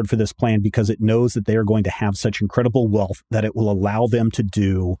on board for this plan because it knows that they are going to have such incredible wealth that it will allow them to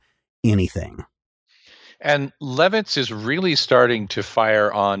do anything. And Levitz is really starting to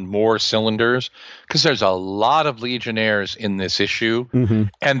fire on more cylinders because there's a lot of Legionnaires in this issue,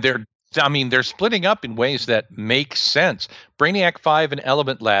 and they're splitting up in ways that make sense. Brainiac 5 and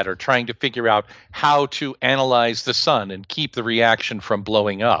Element Lad are trying to figure out how to analyze the sun and keep the reaction from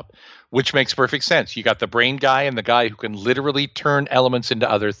blowing up, which makes perfect sense. You got the brain guy and the guy who can literally turn elements into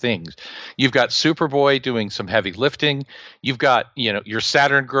other things. You've got Superboy doing some heavy lifting. You've got, your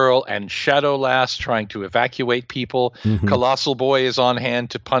Saturn Girl and Shadow Lass trying to evacuate people. Colossal Boy is on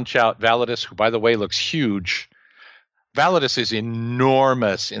hand to punch out Validus, who, by the way, looks huge. Validus is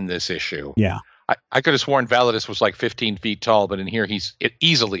enormous in this issue. Yeah. I could have sworn Validus was like 15 feet tall, but in here he's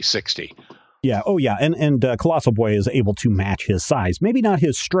easily 60. Yeah. Oh, yeah. And Colossal Boy is able to match his size. Maybe not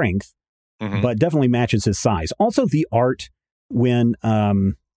his strength, but definitely matches his size. Also, the art when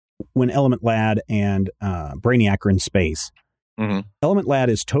Element Lad and Brainiac are in space. Element Lad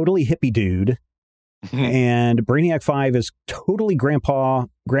is totally hippie dude, and Brainiac 5 is totally Grandpa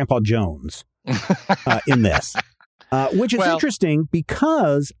Jones in this. Which is interesting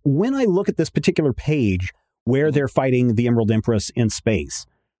because when I look at this particular page where they're fighting the Emerald Empress in space,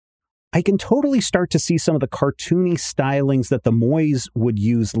 I can totally start to see some of the cartoony stylings that the Moys would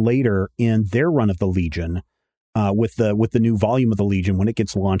use later in their run of the Legion, with the new volume of the Legion when it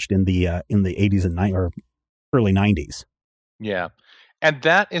gets launched in the 80s and or early 90s. Yeah, and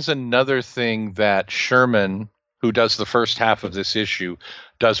that is another thing that Sherman, who does the first half of this issue,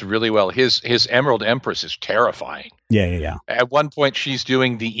 does really well. His Emerald Empress is terrifying. Yeah. At one point, she's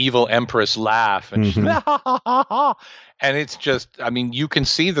doing the evil Empress laugh, and she's and it's just, you can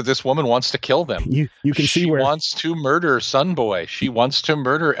see that this woman wants to kill them. You can see where she wants to murder Sunboy. She wants to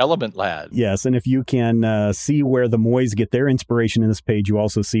murder Element Lad. Yes, and if you can see where the Moys get their inspiration in this page, you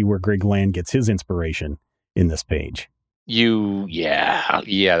also see where Greg Land gets his inspiration in this page.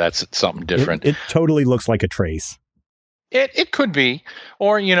 That's something different. It totally looks like a trace. It could be,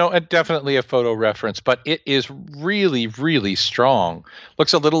 or, definitely a photo reference, but it is really, really strong.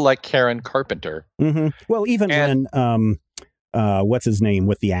 Looks a little like Karen Carpenter. Well, even when, what's his name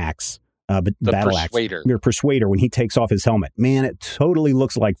with the axe? The battle Persuader. Axe. Your Persuader, when he takes off his helmet. Man, it totally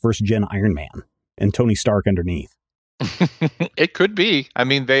looks like first gen Iron Man and Tony Stark underneath. It could be.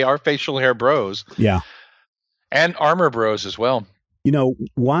 They are facial hair bros. Yeah. And armor bros as well.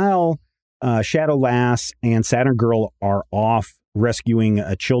 While Shadow Lass and Saturn Girl are off rescuing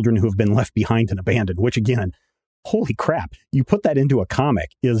children who have been left behind and abandoned, which again, holy crap, you put that into a comic,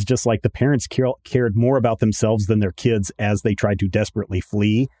 is just like the parents cared more about themselves than their kids as they tried to desperately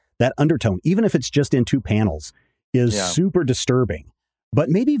flee. That undertone, even if it's just in 2 panels, is super disturbing. But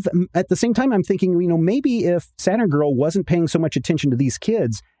maybe at the same time, I'm thinking, maybe if Saturn Girl wasn't paying so much attention to these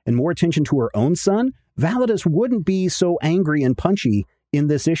kids and more attention to her own son, Validus wouldn't be so angry and punchy in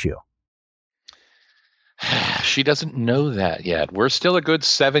this issue. She doesn't know that yet. We're still a good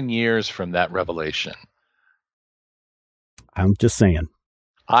 7 years from that revelation. I'm just saying.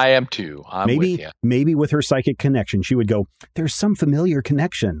 I am too. With you. Maybe with her psychic connection, she would go, there's some familiar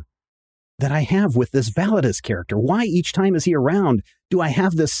connection that I have with this Validus character. Why each time is he around do I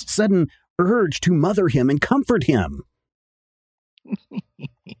have this sudden urge to mother him and comfort him?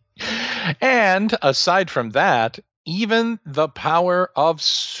 And aside from that, even the power of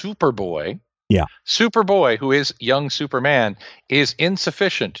Superboy. Yeah. Superboy, who is young Superman, is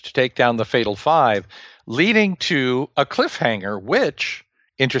insufficient to take down the Fatal Five, leading to a cliffhanger, which,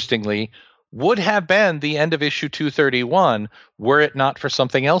 interestingly, would have been the end of issue 231 were it not for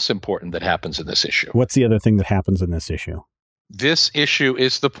something else important that happens in this issue. What's the other thing that happens in this issue? This issue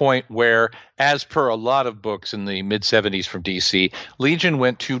is the point where, as per a lot of books in the mid-70s from DC, Legion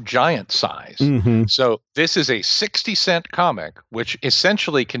went to giant size. So this is a 60-cent comic, which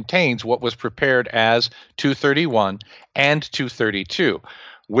essentially contains what was prepared as 231 and 232.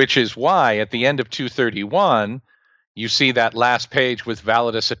 which is why at the end of 231, you see that last page with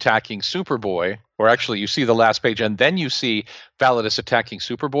Validus attacking Superboy, or actually you see the last page and then you see Validus attacking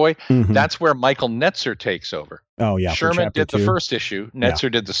Superboy. Mm-hmm. That's where Michael Netzer takes over. Oh, yeah. Sherman did the first issue.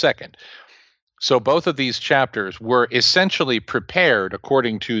 Netzer did the second. So both of these chapters were essentially prepared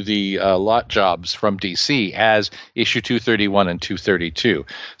according to the lot jobs from DC as issue 231 and 232.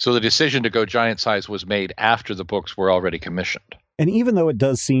 So the decision to go giant size was made after the books were already commissioned. And even though it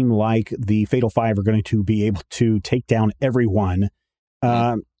does seem like the Fatal Five are going to be able to take down everyone,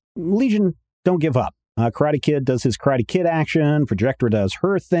 Legion don't give up. Karate Kid does his Karate Kid action. Projectra does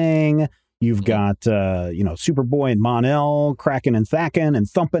her thing. You've got, Superboy and Mon-El cracking and thacking and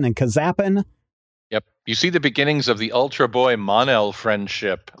thumping and kazapping. Yep. You see the beginnings of the Ultra Boy Mon-El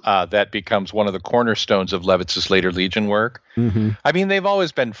friendship that becomes one of the cornerstones of Levitz's later Legion work. Mm-hmm. I mean, they've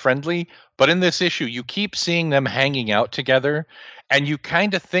always been friendly, but in this issue, you keep seeing them hanging out together, and you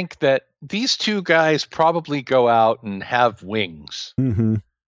kind of think that these two guys probably go out and have wings. Mm-hmm.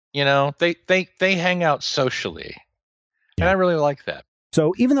 You know, they hang out socially, and I really like that.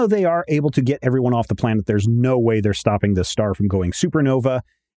 So even though they are able to get everyone off the planet, there's no way they're stopping this star from going supernova.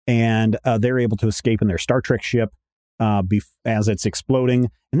 And they're able to escape in their Star Trek ship as it's exploding.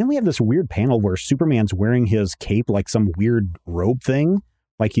 And then we have this weird panel where Superman's wearing his cape like some weird robe thing,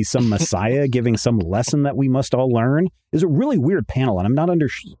 like he's some messiah giving some lesson that we must all learn. It's a really weird panel, and I'm not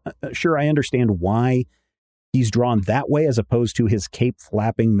sure I understand why he's drawn that way as opposed to his cape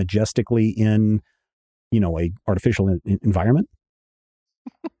flapping majestically in, a artificial environment.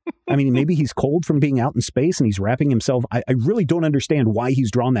 I mean, maybe he's cold from being out in space and he's wrapping himself. I really don't understand why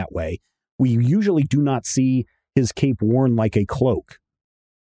he's drawn that way. We usually do not see his cape worn like a cloak.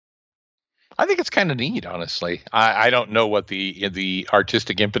 I think it's kind of neat, honestly. I don't know what the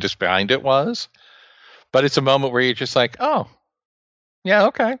artistic impetus behind it was, but it's a moment where you're just like, oh, yeah,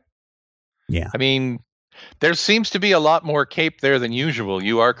 okay. Yeah. I mean, there seems to be a lot more cape there than usual.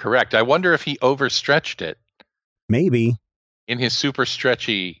 You are correct. I wonder if he overstretched it. Maybe. In his super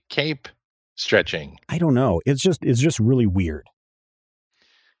stretchy cape stretching. I don't know. It's just really weird.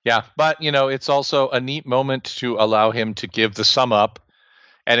 Yeah, but, it's also a neat moment to allow him to give the sum up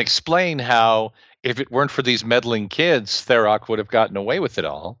and explain how, if it weren't for these meddling kids, Tharok would have gotten away with it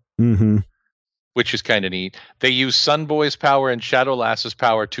all. Mm-hmm. Which is kind of neat. They use Sunboy's power and Shadowlass's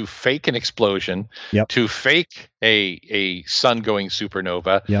power to fake an explosion, to fake a sun going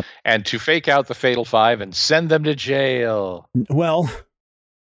supernova, and to fake out the Fatal Five and send them to jail. Well,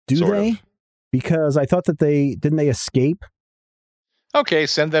 do they? Because I thought that didn't they escape? Okay,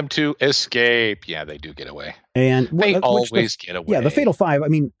 send them to escape. Yeah, they do get away. And they always get away. Yeah, the Fatal Five, I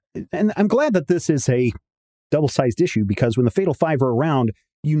mean, and I'm glad that this is a double-sized issue, because when the Fatal Five are around,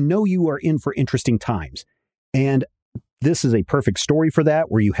 you are in for interesting times. And this is a perfect story for that,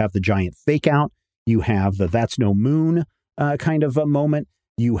 where you have the giant fake out, you have the That's No Moon kind of a moment,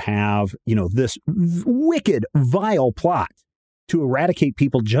 you have, this wicked, vile plot to eradicate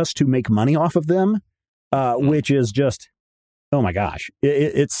people just to make money off of them, which is just, oh my gosh.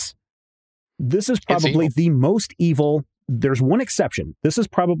 This is probably the most evil. There's one exception. This is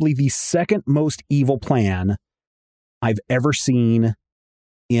probably the second most evil plan I've ever seen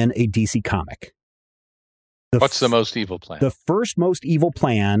in a DC comic. What's the most evil plan? The first most evil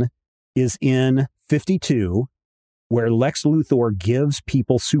plan is in 52, where Lex Luthor gives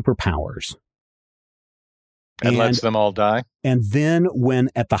people superpowers. And lets them all die? And then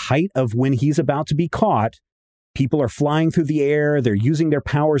at the height of when he's about to be caught, people are flying through the air, they're using their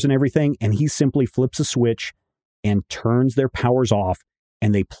powers and everything, and he simply flips a switch and turns their powers off,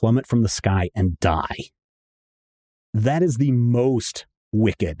 and they plummet from the sky and die. That is the most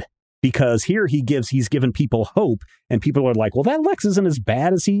wicked, because here he's given people hope, and people are like, well, that Lex isn't as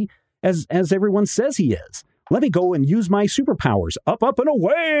bad as everyone says he is. Let me go and use my superpowers. Up, up, and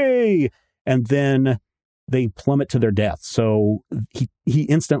away! And then they plummet to their death. So he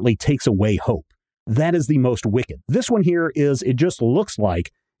instantly takes away hope. That is the most wicked. This one here it just looks like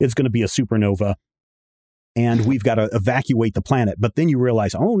it's going to be a supernova, and we've got to evacuate the planet. But then you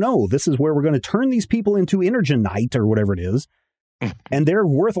realize, oh no, this is where we're going to turn these people into Energonite or whatever it is. And they're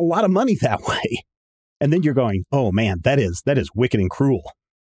worth a lot of money that way. And then you're going, oh man, that is wicked and cruel.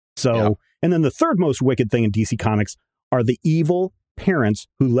 So, And then the third most wicked thing in DC Comics are the evil parents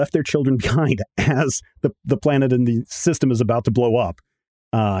who left their children behind as the planet and the system is about to blow up.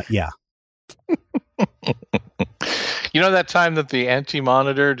 Yeah. You know that time that the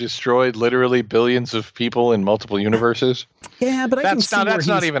Anti-Monitor destroyed literally billions of people in multiple universes? Yeah, but that's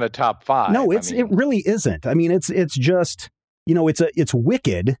not even a top 5. No, it really isn't. I mean, it's just, it's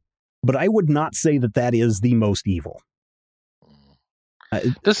wicked, but I would not say that is the most evil.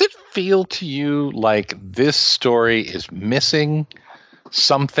 Does it feel to you like this story is missing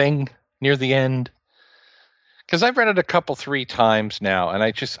something near the end? Because I've read it 3 times now, and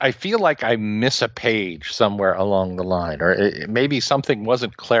I feel like I miss a page somewhere along the line, or maybe something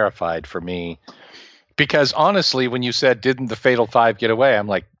wasn't clarified for me. Because honestly, when you said, didn't the Fatal Five get away? I'm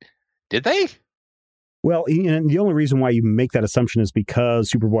like, did they? Well, and the only reason why you make that assumption is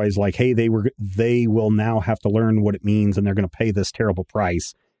because Superboy is like, hey, they will now have to learn what it means, and they're going to pay this terrible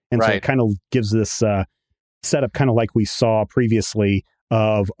price. And so it kind of gives this setup, kind of like we saw previously,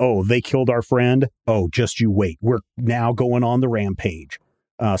 of, oh, they killed our friend. Oh, just you wait. We're now going on the rampage.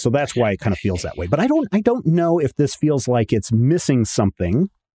 So that's why it kind of feels that way. But I don't know if this feels like it's missing something.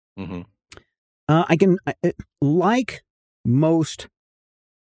 Mm-hmm. Like most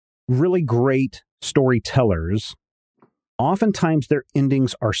really great storytellers, oftentimes their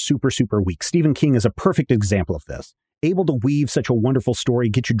endings are super, super weak. Stephen King is a perfect example of this. Able to weave such a wonderful story,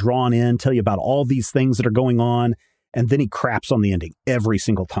 get you drawn in, tell you about all these things that are going on, and then he craps on the ending every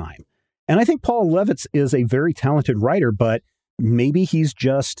single time. And I think Paul Levitz is a very talented writer, but maybe he's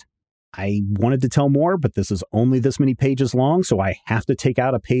just, I wanted to tell more, but this is only this many pages long, so I have to take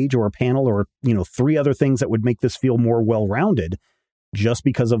out a page or a panel or, 3 other things that would make this feel more well-rounded just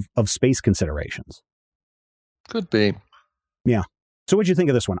because of space considerations. Could be. Yeah. So what'd you think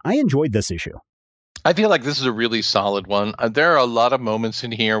of this one? I enjoyed this issue. I feel like this is a really solid one. There are a lot of moments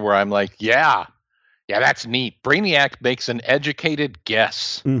in here where I'm like, yeah, that's neat. Brainiac makes an educated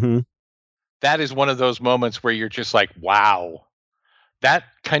guess. Mm-hmm. That is one of those moments where you're just like, wow. That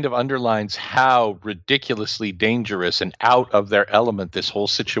kind of underlines how ridiculously dangerous and out of their element this whole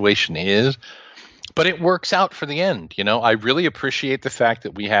situation is. But it works out for the end. I really appreciate the fact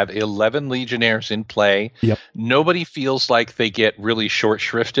that we have 11 Legionnaires in play. Yep. Nobody feels like they get really short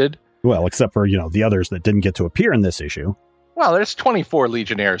shrifted. Well, except for, the others that didn't get to appear in this issue. Well, there's 24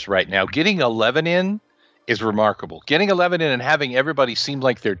 Legionnaires right now. Getting 11 in is remarkable. Getting 11 in and having everybody seem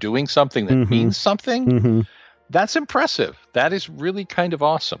like they're doing something that means something, that's impressive. That is really kind of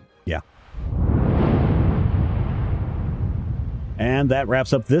awesome. Yeah. And that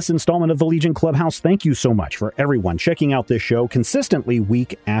wraps up this installment of the Legion Clubhouse. Thank you so much for everyone checking out this show consistently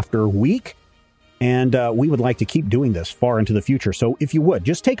week after week. And we would like to keep doing this far into the future. So if you would,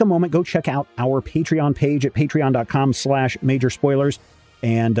 just take a moment, go check out our Patreon page at patreon.com/Major Spoilers.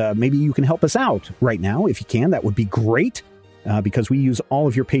 And maybe you can help us out right now. If you can, that would be great, because we use all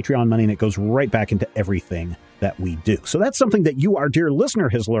of your Patreon money and it goes right back into everything that we do. So that's something that you, our dear listener,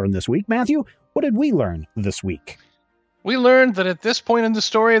 has learned this week. Matthew, what did we learn this week? We learned that at this point in the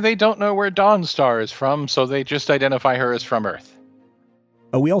story, they don't know where Dawnstar is from, so they just identify her as from Earth.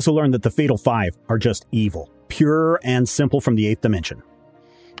 We also learned that the Fatal Five are just evil, pure and simple from the 8th dimension.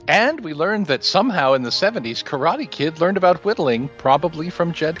 And we learned that somehow in the 70s, Karate Kid learned about whittling, probably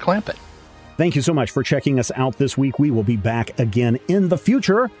from Jed Clampett. Thank you so much for checking us out this week. We will be back again in the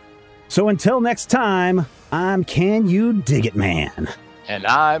future. So until next time, I'm Can You Dig It Man. And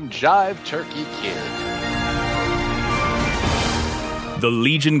I'm Jive Turkey Kid. The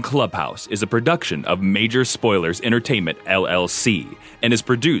Legion Clubhouse is a production of Major Spoilers Entertainment, LLC, and is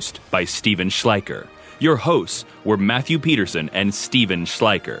produced by Steven Schleicher. Your hosts were Matthew Peterson and Steven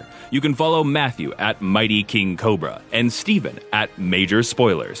Schleicher. You can follow Matthew at Mighty King Cobra and Steven at Major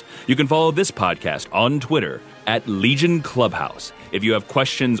Spoilers. You can follow this podcast on Twitter at Legion Clubhouse. If you have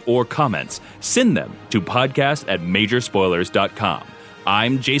questions or comments, send them to podcast@majorspoilers.com.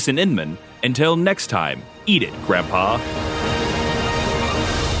 I'm Jason Inman. Until next time, eat it, Grandpa.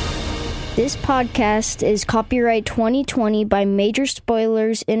 This podcast is copyright 2020 by Major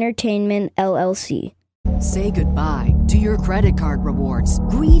Spoilers Entertainment, LLC. Say goodbye to your credit card rewards.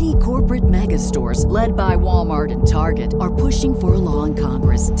 Greedy corporate mega stores, led by Walmart and Target, are pushing for a law in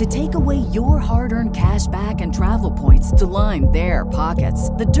Congress to take away your hard-earned cash back and travel points to line their pockets.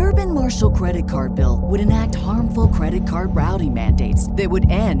 The Durbin-Marshall credit card bill would enact harmful credit card routing mandates that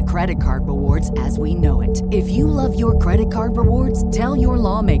would end credit card rewards as we know it. If you love your credit card rewards, tell your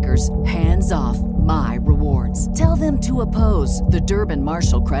lawmakers, hands off my rewards. Tell them to oppose the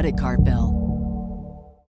Durbin-Marshall credit card bill.